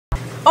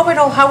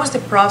Overall, how was the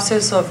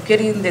process of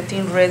getting the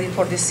team ready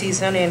for this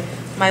season? And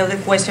my other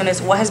question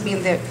is, what has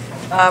been the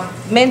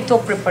mental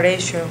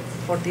preparation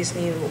for this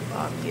new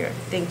year?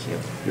 Thank you.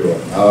 You're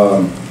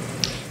welcome.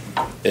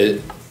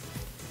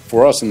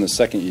 For us in the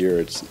second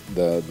year, it's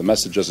the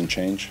message doesn't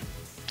change.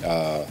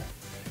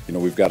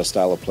 We've got a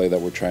style of play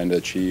that we're trying to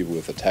achieve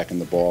with attacking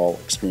the ball,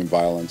 extreme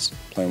violence,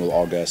 playing with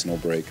all gas, no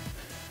break.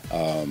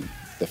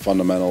 The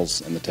fundamentals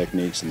and the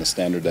techniques and the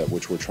standard at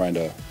which we're trying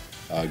to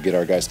get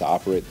our guys to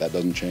operate, that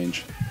doesn't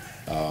change.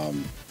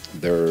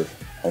 Their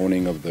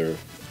owning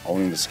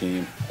the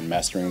scheme and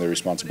mastering their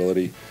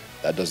responsibility,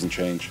 that doesn't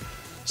change.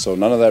 So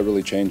none of that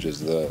really changes.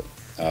 The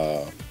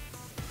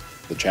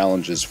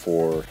challenge is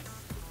for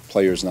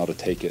players now to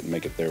take it and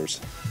make it theirs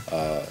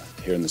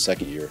here in the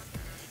second year.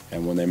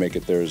 And when they make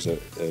it theirs,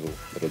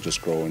 it'll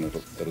just grow and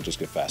it'll just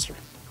get faster.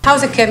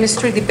 How's the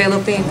chemistry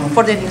developing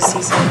for the new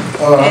season?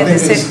 And the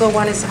second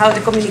one is how the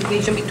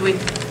communication between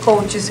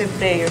coaches and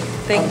players.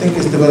 I think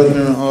it's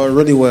developing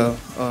really well.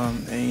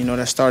 And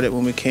that started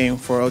when we came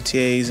for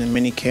OTAs and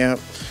mini camp.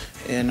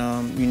 And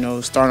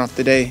starting off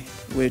the day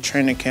with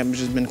training camp, which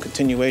has been a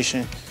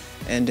continuation.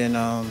 And then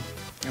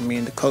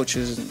the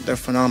coaches, they're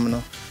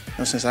phenomenal.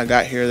 Since I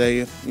got here,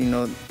 they're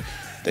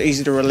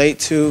easy to relate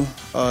to.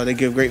 They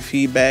give great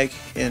feedback,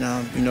 and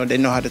they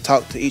know how to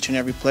talk to each and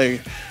every player.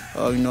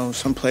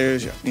 Some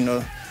players,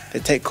 they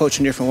take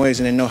coaching different ways,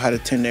 and they know how to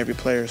tend to every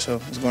player. So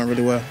it's going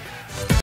really well.